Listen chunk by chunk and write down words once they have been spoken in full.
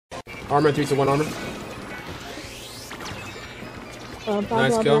Armor, 3 to 1 armor.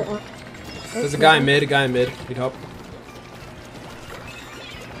 Nice kill. There's a guy in mid, Need help.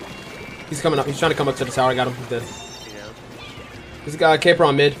 He's coming up. He's trying to come up to the tower. I got him. He's dead. There's a guy, caper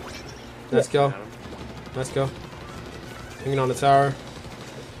on mid. Nice kill. Nice kill. Hanging on the tower.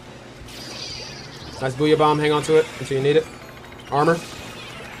 Nice booyah bomb. Hang on to it until you need it. Armor.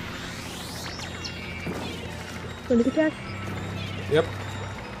 Yep.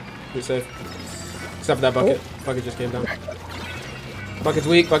 You're safe. Except for that bucket. Bucket just came down. Bucket's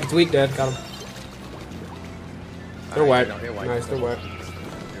weak, dead. Got him. They're wet. Nice, they're wet.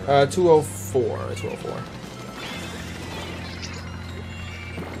 204. 204.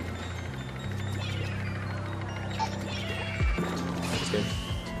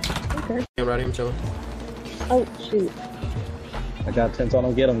 Okay. I'm ready, I'm chilling. Oh, shoot. I got tents on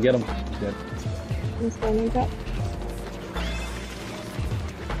him. Get him. Good. I'm standing up.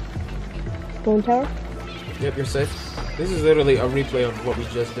 Going tower? Yep, you're safe. This is literally a replay of what we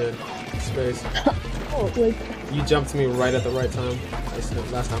just did. Space. Oh, wait. You jumped to me right at the right time.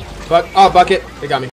 Last time. But, oh, bucket. They got me.